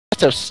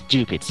so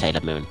stupid,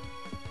 Sailor Moon.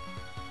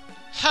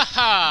 Ha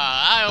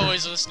ha! I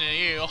always listen to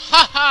you.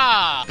 Ha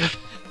ha!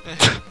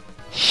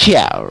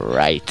 Yeah,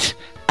 right.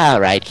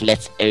 Alright,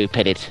 let's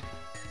open it.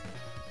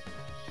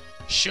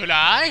 Should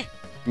I?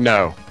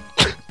 No.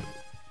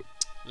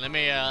 Let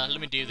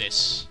me do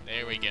this.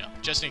 There we go.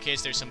 Just in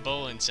case there's some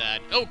bull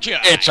inside. Okay.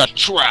 It's a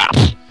trap!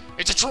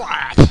 It's a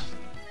trap!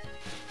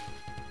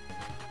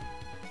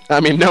 I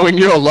mean, knowing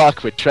your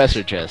luck with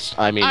treasure chest,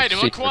 I mean, Item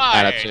secret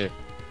acquired. mana too.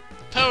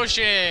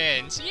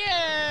 Potions!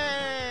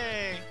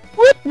 Yay!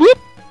 Whoop whoop!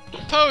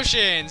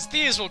 Potions!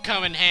 These will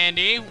come in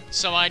handy,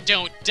 so I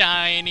don't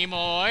die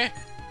anymore.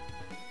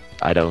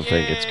 I don't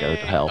think it's going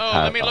to help. Oh,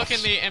 let me look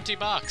in the empty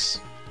box.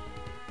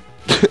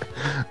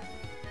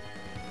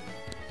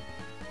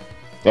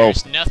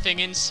 There's nothing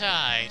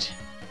inside.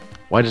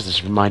 Why does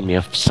this remind me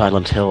of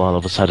Silent Hill all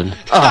of a sudden?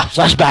 Ah,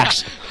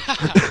 flashbacks!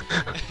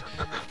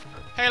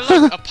 Hey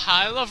look, a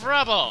pile of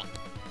rubble!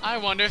 I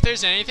wonder if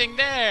there's anything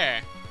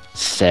there.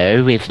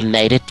 So, we've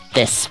made it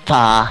this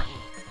far.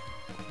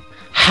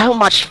 How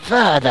much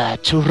further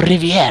to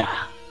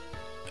Riviera?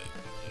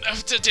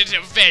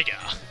 To Vega.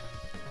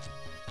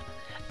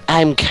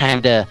 I'm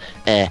kinda,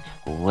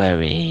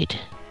 worried.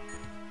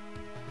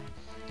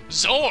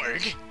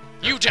 Zorg?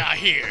 You die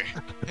here.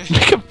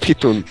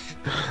 Pitun.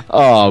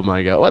 Oh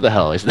my god, what the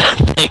hell is that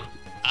thing?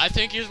 I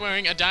think he's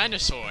wearing a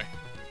dinosaur.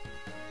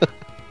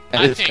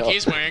 It's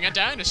he's wearing a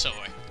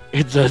dinosaur.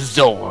 It's a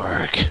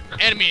Zorg.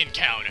 Enemy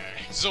encounter.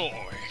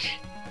 Zorg.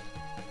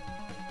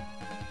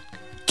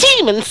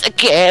 Demons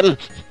again!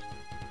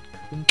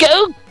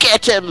 Go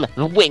get him,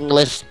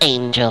 wingless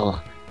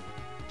angel.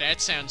 That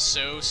sounds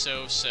so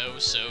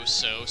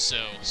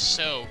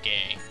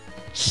gay.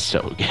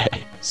 So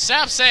gay.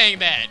 Stop saying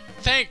that!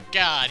 Thank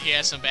God he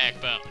has some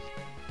backbone.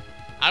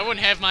 I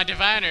wouldn't have my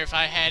diviner if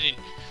I hadn't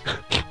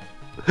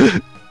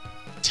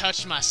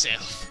touched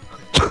myself.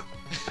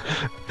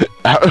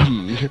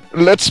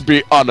 Let's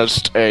be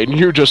honest, Ain.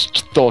 You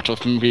just thought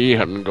of me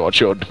and got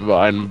your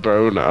divine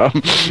boner.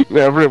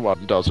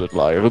 Everyone does it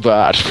like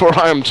that, for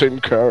I'm Tim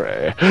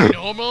Curry.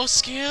 Normal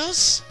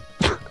skills?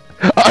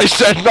 I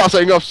said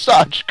nothing of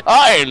such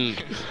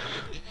kind!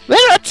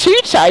 There are two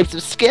types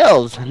of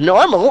skills,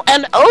 normal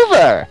and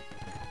over.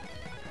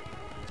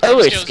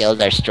 Over skills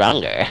are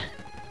stronger.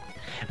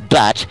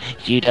 But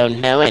you don't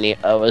know any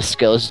over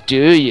skills,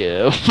 do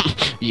you?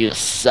 You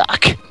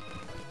suck.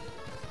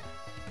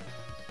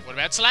 What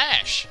about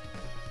Slash?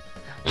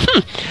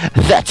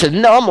 That's a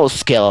normal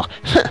skill.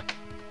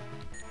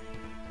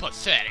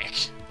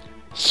 Pathetic.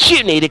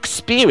 You need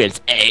experience,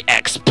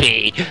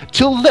 AXP,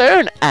 to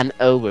learn an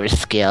over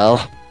skill.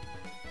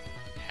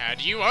 How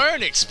do you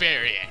earn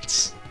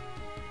experience?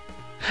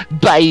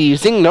 By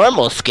using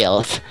normal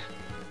skills.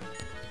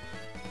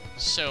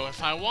 So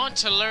if I want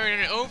to learn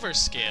an over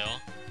skill...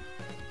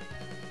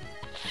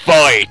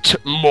 Fight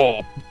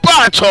more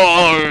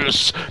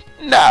battles!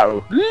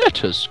 Now,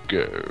 let us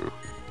go.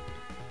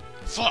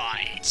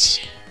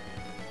 Fight!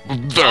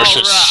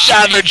 Versus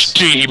Savage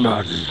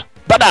Demon!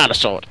 Banana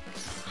Sword!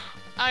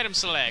 Item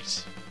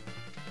select.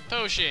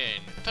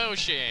 Potion.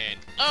 Potion.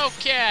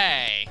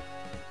 Okay!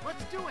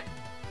 Let's do it!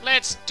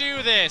 Let's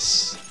do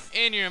this!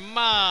 In your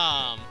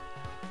mom!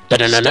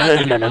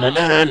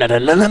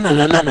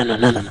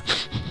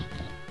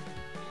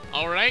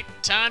 Alright,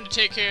 time to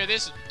take care of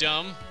this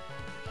dumb...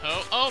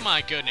 Oh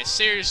my goodness,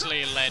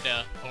 seriously,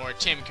 Leda, or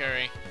Tim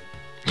Curry.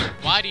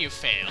 Why do you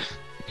fail?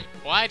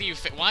 Why'd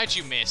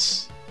you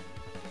miss?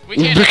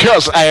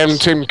 Because I am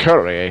Tim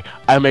Curry.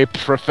 I'm a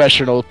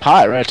professional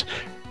pirate.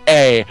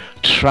 A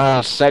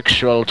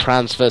transsexual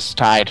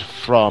transvestite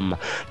from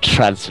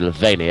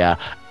Transylvania.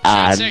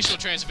 And... Transsexual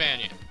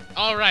Transylvania.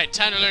 Alright,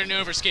 time to learn an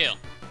over skill.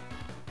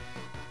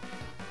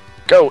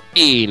 Go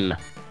in.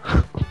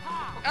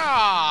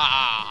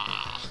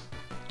 Ah!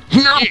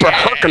 Yeah.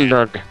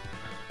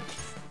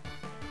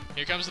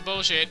 Here comes the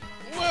bullshit.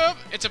 Whoop!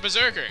 It's a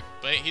berserker,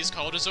 but he's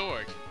called a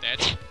Zorg.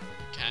 That's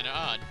kinda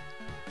odd.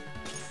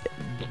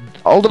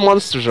 All the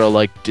monsters are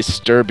like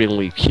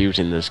disturbingly cute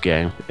in this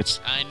game.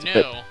 I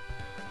know.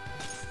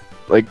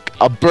 Like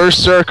a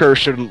berserker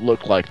shouldn't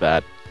look like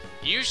that.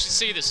 You should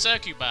see the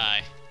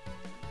succubi.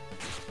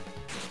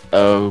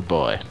 Oh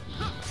boy.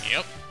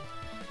 Yep.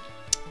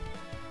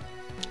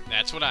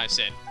 That's what I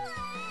said.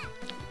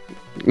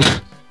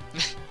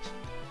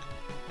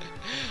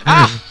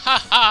 Ha ha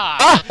ha!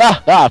 Ah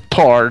ha ha!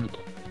 Porn.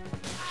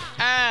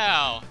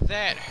 Ow!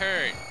 That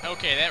hurt.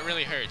 Okay, that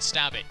really hurt.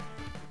 Stop it.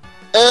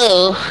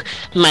 Oh,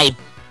 my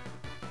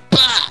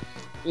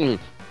butt.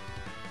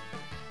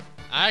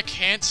 I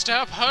can't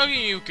stop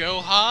hugging you,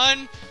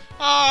 Gohan.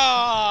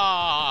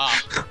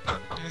 Ah!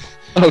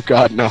 Oh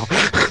God, no.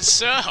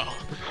 So,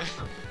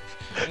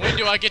 when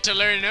do I get to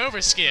learn an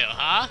over skill,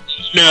 huh?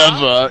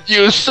 Never. Huh?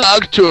 You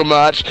suck too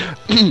much.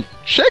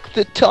 Check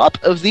the top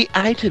of the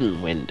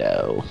item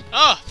window.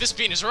 Oh, this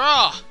bean is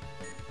raw.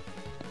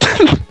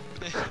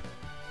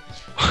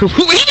 We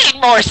need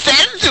more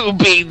senzu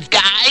beans,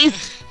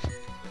 guys.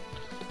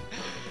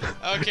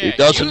 Okay. It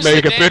doesn't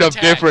make a bit of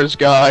difference,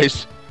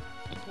 guys.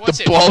 What's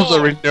the balls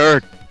are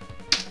inert.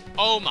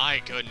 Oh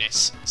my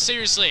goodness.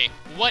 Seriously,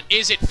 what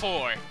is it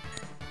for?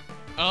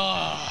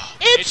 Oh,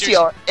 It's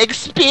your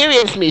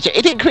experience meter.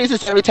 It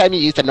increases every time you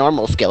use a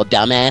normal skill,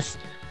 dumbass.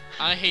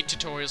 I hate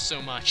tutorials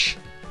so much.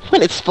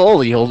 When it's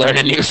full, you'll learn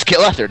a new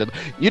skill after them.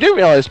 You do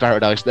realize,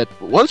 Paradox, that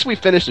once we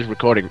finish this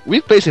recording,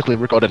 we've basically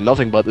recorded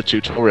nothing but the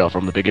tutorial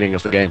from the beginning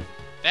of the game.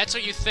 That's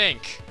what you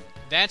think.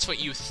 That's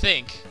what you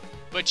think.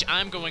 But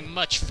I'm going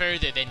much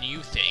further than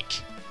you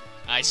think.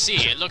 I see.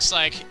 It looks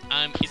like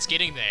it's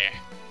getting there.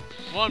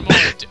 One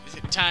more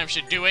time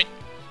should do it.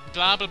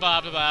 Blah, blah, blah,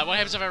 blah, blah. What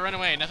happens if I run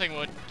away? Nothing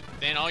would.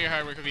 Then all your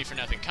hard work would be for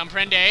nothing.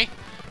 Comprende?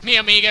 Mi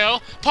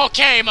amigo? Poke,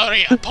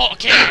 Maria!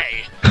 Poke!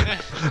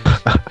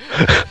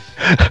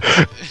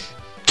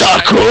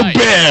 Taco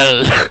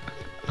Bell!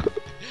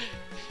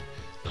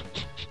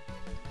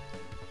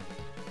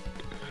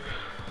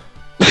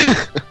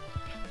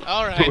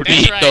 Alright,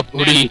 that's right.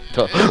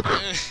 Burrito.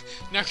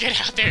 Now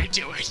get out there and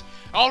do it.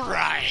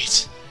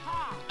 Alright.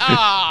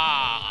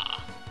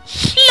 Ah!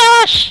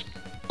 Slash!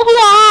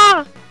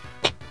 Wah!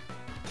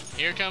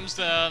 Here comes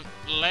the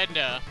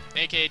Lenda,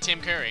 aka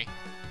Tim Curry.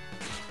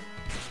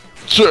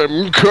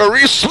 Tim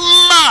Curry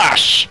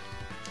smash!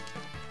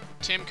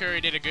 Tim Curry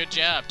did a good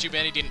job. Too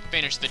bad he didn't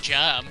finish the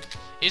job.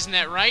 Isn't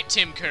that right,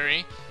 Tim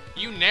Curry?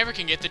 You never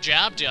can get the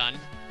job done.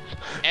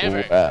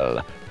 Ever.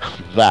 Well,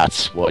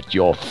 that's what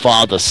your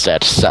father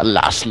said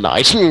last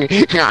night. Tim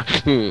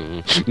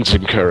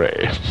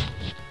Curry.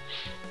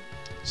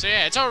 So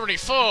yeah, it's already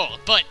full,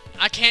 but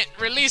I can't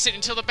release it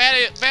until the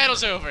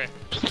battle's over.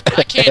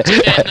 I can't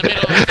do that in the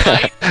middle of the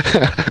fight.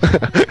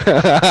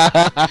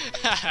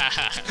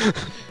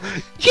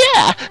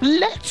 Yeah,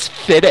 let's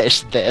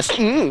finish this.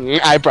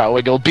 Eyebrow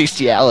wiggle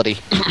bestiality.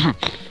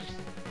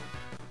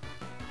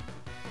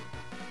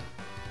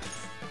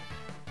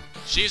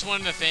 She's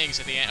one of the things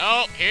at the end.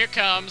 Oh, here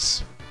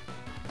comes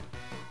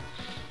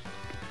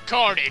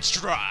Carnage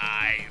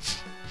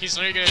Drive. He's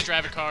literally gonna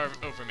drive a car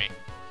over me.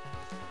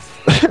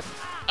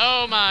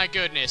 Oh my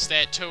goodness,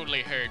 that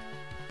totally hurt.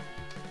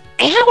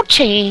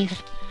 Ouchie!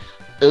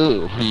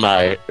 Ooh,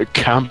 my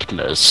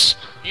campness.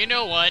 You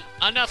know what?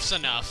 Enough's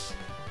enough.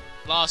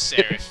 Lost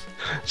Seraph.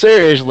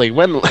 Seriously,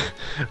 when...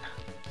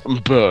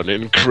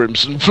 Burning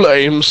crimson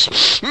flames.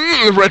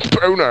 Red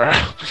boner.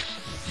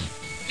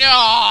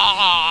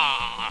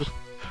 Ah!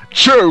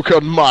 Choke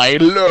on my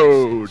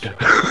load.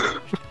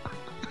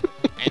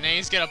 And then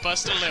he's gonna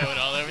bust a load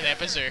all over that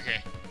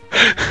berserker.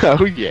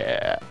 Oh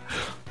yeah.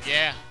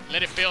 Yeah,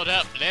 let it build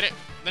up. Let it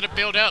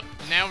build up.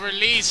 Now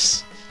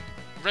release.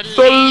 Release.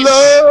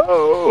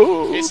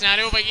 Below. It's not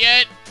over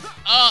yet.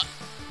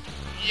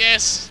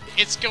 Yes,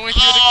 it's going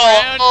through the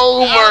ground.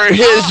 Over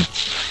his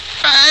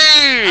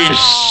face.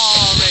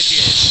 Oh,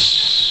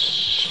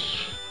 Regis.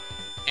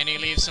 And he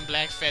leaves some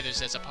black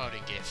feathers as a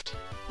parting gift.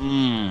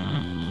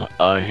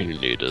 I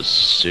need a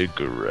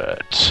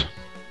cigarette.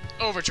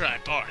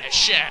 Overdrive bar has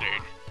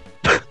shattered.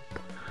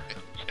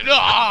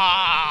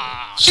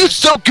 Ah! You're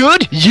so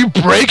good, you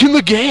breaking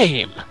the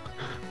game.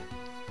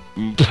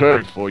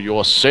 Pay for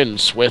your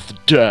sins with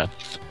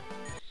death.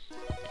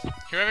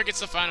 Whoever gets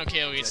the final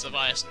kill gets the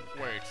last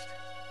word.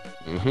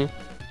 Yeah.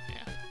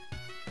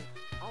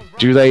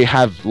 Do they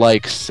have,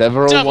 like,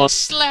 several Double ones?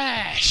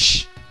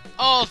 slash!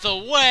 All the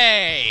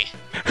way!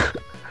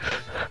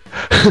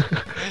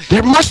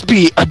 There must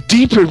be a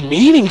deeper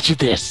meaning to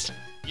this.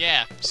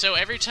 Yeah, so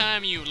every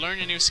time you learn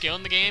a new skill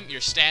in the game,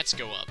 your stats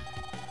go up.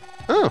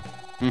 Oh.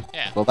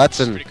 Yeah. Well, that's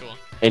an pretty cool.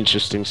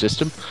 interesting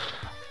system.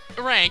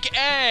 Rank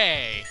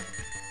A!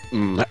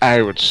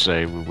 I would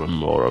say we were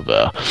more of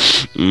a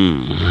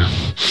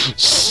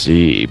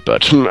C,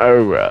 but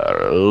oh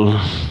well.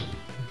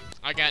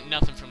 I got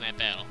nothing from that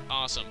battle.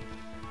 Awesome.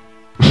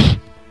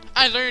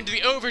 I learned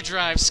the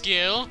overdrive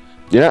skill.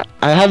 Yeah,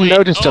 I have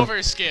noticed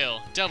over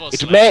skill. Double it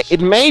slash.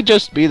 may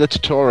just be the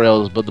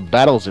tutorials, but the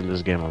battles in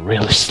this game are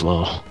really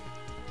slow.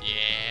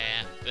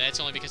 Yeah, but that's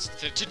only because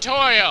it's a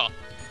tutorial.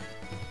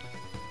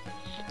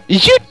 You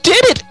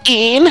did it,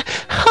 Ian!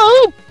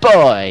 Oh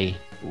boy!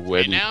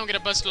 And now I'm gonna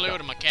bust a load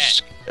of my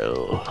cat.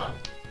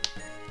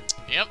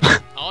 Yep,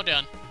 all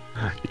done.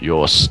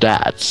 Your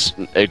stats,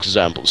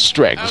 example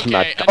strength, Okay,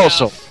 might enough.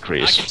 also I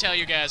increase. can tell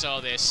you guys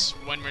all this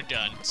when we're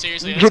done.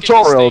 Seriously, let's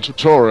Tutorial, get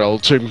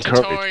Tim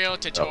Curry.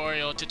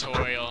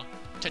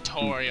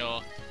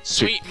 Tutorial.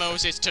 Sweet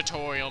Moses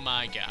tutorial,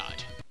 my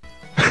god.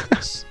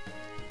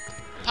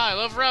 Pile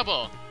of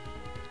rubble.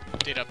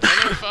 Did a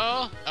pillar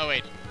fall? Oh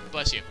wait,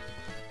 bless you.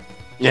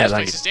 Yeah, this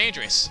like place is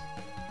dangerous.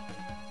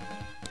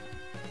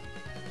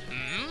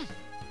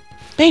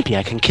 Maybe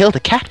I can kill the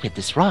cat with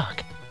this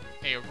rock.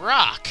 A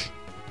rock?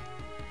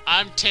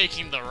 I'm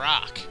taking the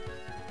rock.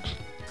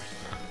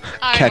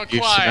 I'm Can you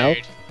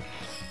acquired.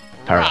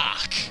 smell?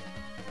 Rock.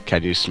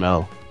 Can you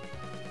smell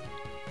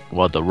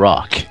what the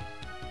rock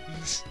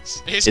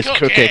It's is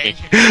cooking.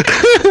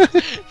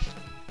 cooking?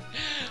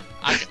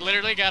 I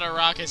literally got a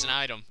rock as an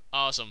item.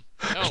 Awesome.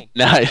 Oh,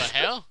 Nice. what the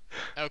hell?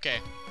 Okay.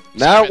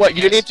 Now Sorry what about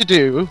you that, need to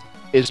do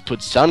is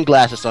put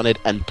sunglasses on it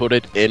and put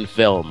it in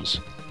films.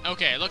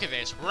 Okay, look at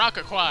this. Rock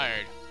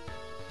acquired.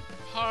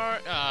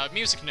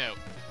 Music note.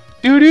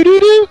 Do do do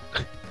do.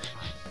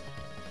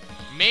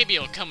 maybe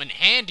it'll come in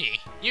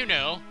handy. You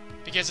know,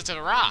 because it's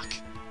a rock.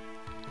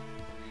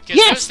 Because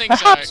Yes, those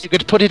things perhaps are... you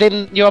could put it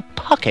in your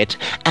pocket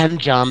and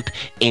jump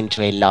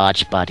into a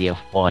large body of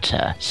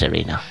water,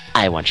 Serena.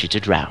 I want you to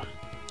drown.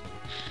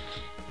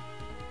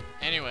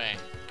 Anyway.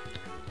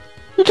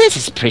 This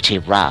is pretty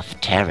rough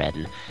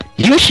terrain.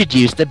 You should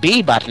use the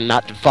B button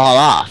not to fall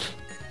off.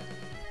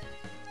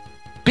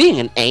 Being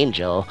an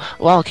angel,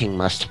 walking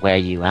must wear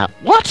you out.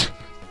 What?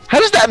 How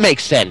does that make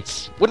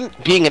sense?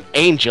 Wouldn't being an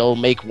angel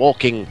make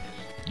walking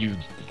you...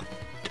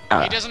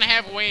 He doesn't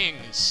have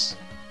wings.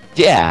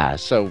 Yeah,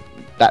 so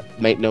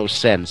that made no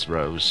sense,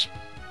 Rose.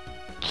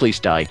 Please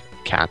die,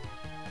 cat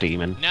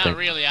demon. Not thing.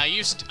 really, I'm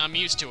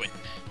used to it.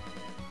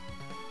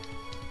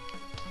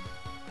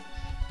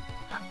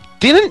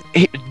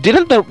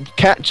 Didn't the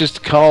cat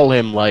just call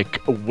him,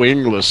 like, a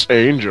wingless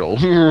angel?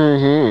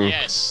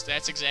 Yes,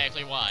 that's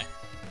exactly why.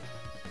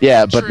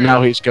 Yeah, but True.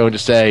 now he's going to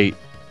say...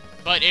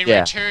 But in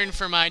return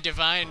for my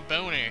divine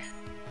boner,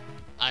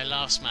 I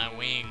lost my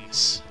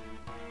wings.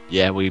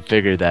 Yeah, we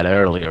figured that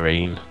earlier,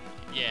 Ian.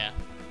 Yeah.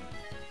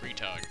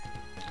 Retard.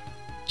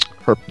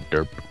 Herp,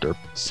 derp, derp.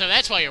 So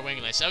that's why you're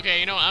wingless. Okay,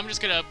 you know what? I'm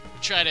just gonna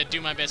try to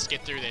do my best to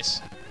get through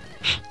this.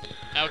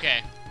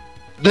 Okay.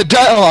 The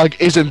dialogue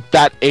isn't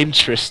that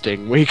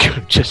interesting. We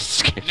could just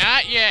skip.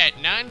 Not yet.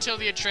 Not until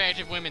the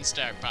attractive women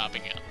start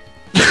popping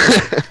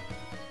up.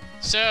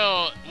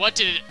 So, what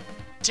did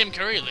Tim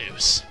Curry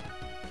lose?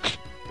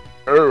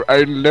 Oh,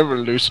 I never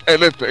lose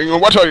anything.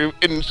 What are you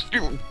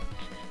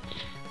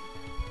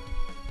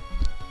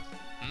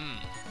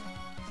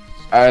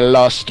I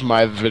lost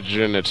my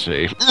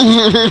virginity.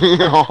 Yes.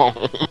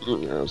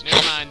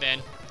 Never mind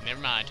then. Never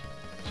mind.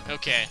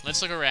 Okay,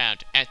 let's look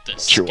around at the You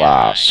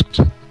sky. asked.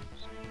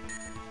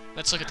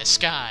 Let's look at the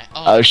sky.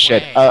 Oh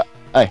shit.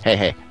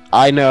 Hey.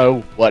 I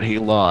know what he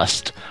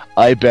lost.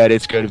 I bet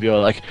it's going to be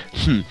all like,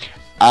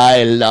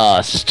 I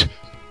lost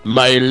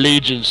my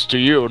allegiance to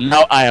you.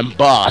 Now I am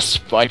boss.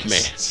 Fight me.